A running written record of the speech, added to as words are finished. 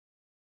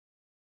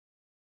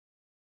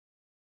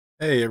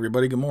Hey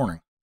everybody, good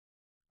morning.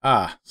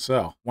 Want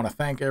to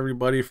thank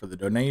everybody for the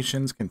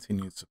donations,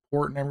 continued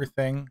support and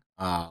everything.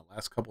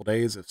 Last couple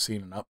days I've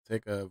seen an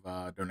uptick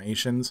of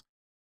donations.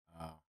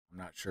 I'm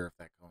not sure if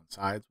that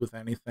coincides with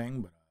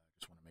anything, but I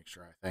just want to make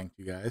sure I thank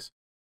you guys.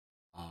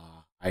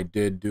 I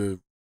did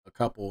do a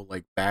couple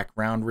like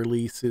background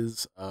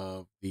releases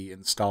of the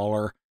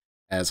installer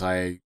as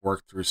I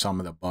worked through some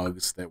of the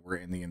bugs that were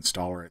in the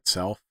installer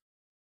itself.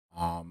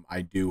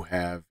 I do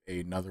have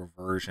another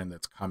version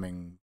that's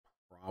coming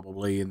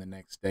probably in the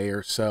next day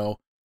or so,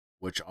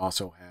 which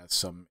also has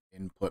some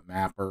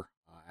InputMapper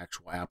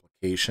actual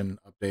application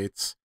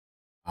updates.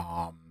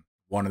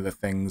 One of the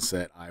things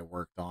that I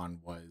worked on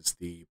was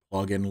the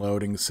plugin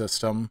loading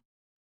system.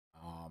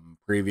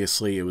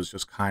 Previously, it was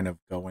just kind of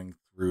going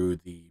through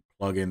the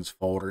plugins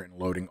folder and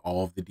loading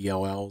all of the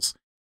DLLs,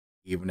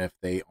 even if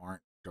they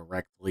aren't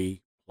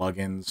directly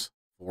plugins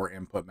for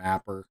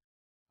InputMapper.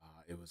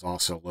 It was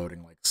also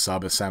loading like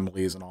sub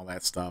assemblies and all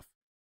that stuff,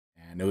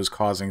 and it was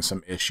causing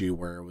some issue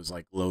where it was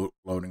like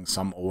loading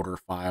some older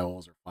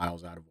files or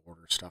files out of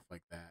order, stuff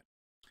like that.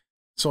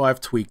 So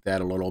I've tweaked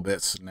that a little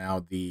bit. So now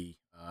the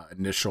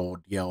initial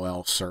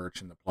DLL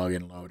search and the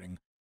plugin loading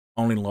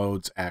only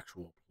loads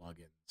actual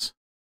plugins.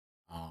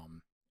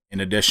 In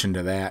addition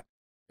to that,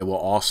 it will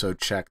also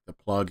check the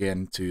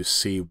plugin to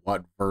see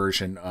what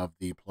version of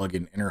the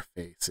plugin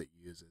interface it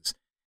uses.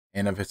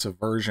 And if it's a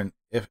version,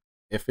 if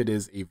it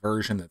is a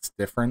version that's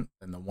different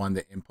than the one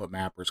that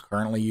InputMapper is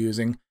currently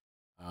using,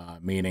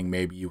 meaning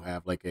maybe you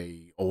have like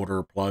a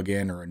older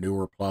plugin or a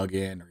newer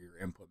plugin, or your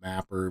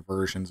InputMapper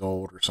version's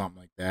old or something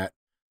like that,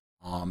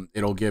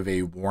 it'll give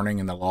a warning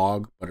in the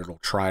log, but it'll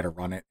try to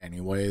run it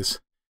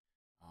anyways.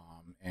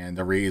 And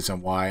the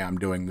reason why I'm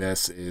doing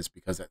this is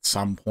because at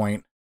some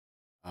point,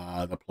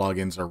 the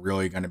plugins are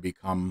really going to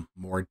become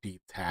more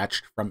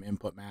detached from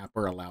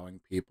InputMapper, allowing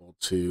people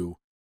to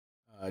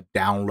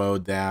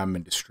download them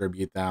and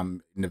distribute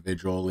them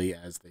individually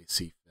as they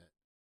see fit.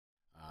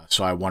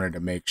 So I wanted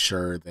to make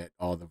sure that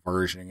all the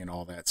versioning and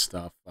all that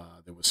stuff,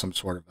 there was some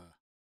sort of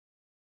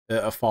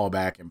a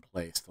fallback in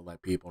place to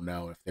let people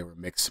know if they were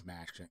mix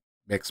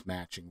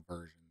matching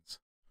versions.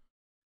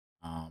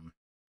 Um,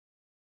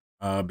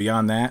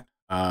 Beyond that,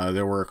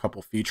 there were a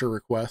couple feature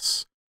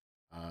requests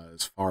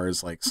as far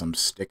as like some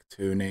stick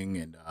tuning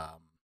and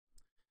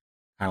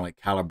kind of like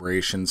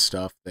calibration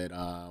stuff that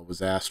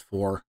was asked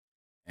for.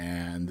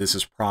 And this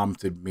has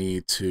prompted me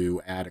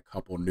to add a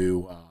couple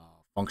new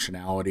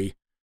functionality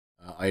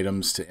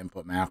items to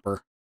InputMapper.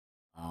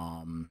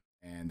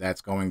 And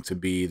that's going to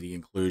be the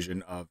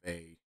inclusion of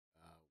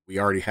we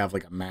already have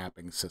like a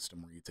mapping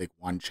system where you take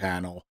one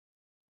channel,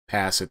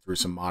 pass it through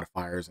some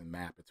modifiers, and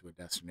map it to a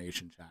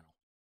destination channel.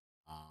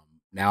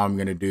 Now I'm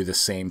going to do the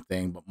same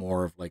thing, but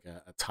more of like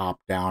a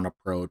top-down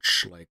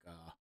approach, like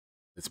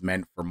it's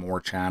meant for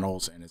more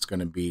channels, and it's going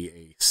to be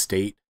a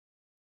state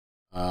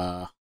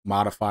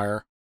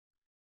modifier.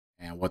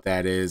 And what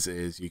that is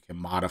you can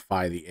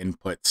modify the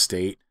input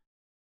state,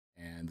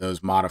 and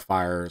those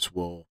modifiers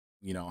will,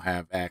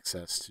 have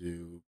access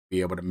to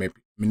be able to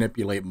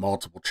manipulate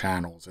multiple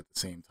channels at the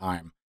same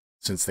time,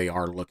 since they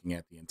are looking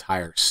at the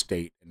entire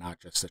state and not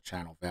just the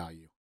channel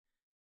value.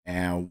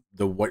 And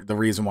the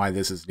reason why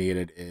this is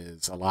needed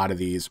is a lot of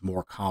these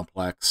more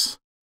complex,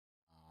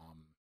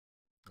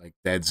 like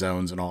dead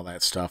zones and all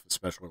that stuff,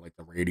 especially like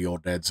the radial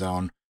dead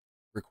zone,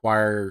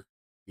 require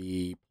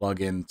the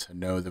plugin to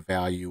know the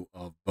value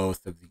of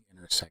both of the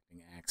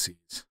intersecting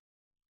axes.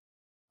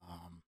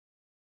 Um,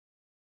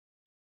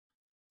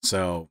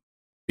 so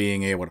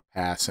being able to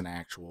pass an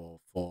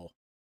actual full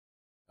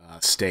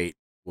state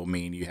will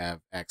mean you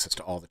have access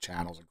to all the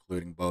channels,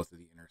 including both of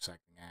the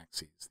intersecting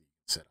axes that you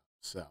can set up.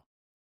 So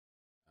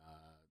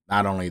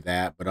not only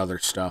that, but other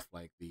stuff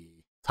like the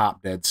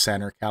top dead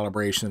center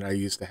calibration that I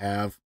used to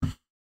have,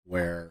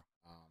 where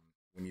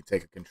when you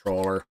take a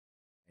controller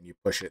and you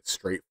push it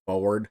straight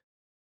forward,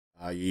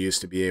 you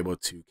used to be able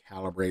to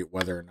calibrate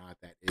whether or not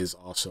that is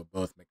also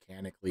both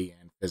mechanically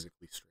and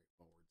physically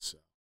straightforward. So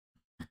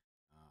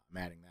I'm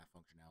adding that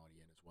functionality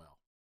in as well.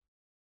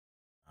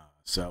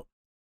 So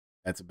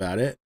that's about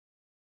it.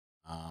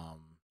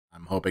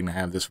 I'm hoping to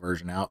have this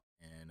version out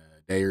in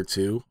a day or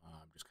two.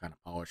 I'm just kind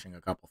of polishing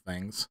a couple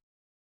things.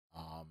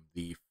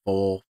 The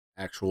full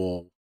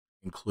actual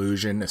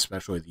inclusion,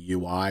 especially the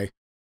UI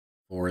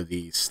for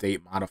the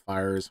state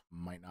modifiers,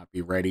 might not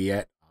be ready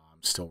yet.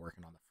 I'm still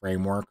working on the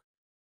framework.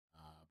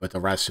 But the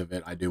rest of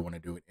it, I do want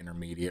to do an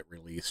intermediate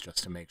release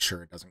just to make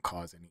sure it doesn't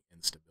cause any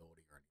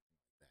instability or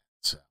anything like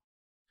that. So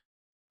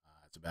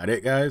that's about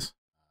it, guys.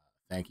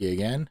 Thank you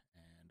again,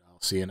 and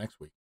I'll see you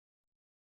next week.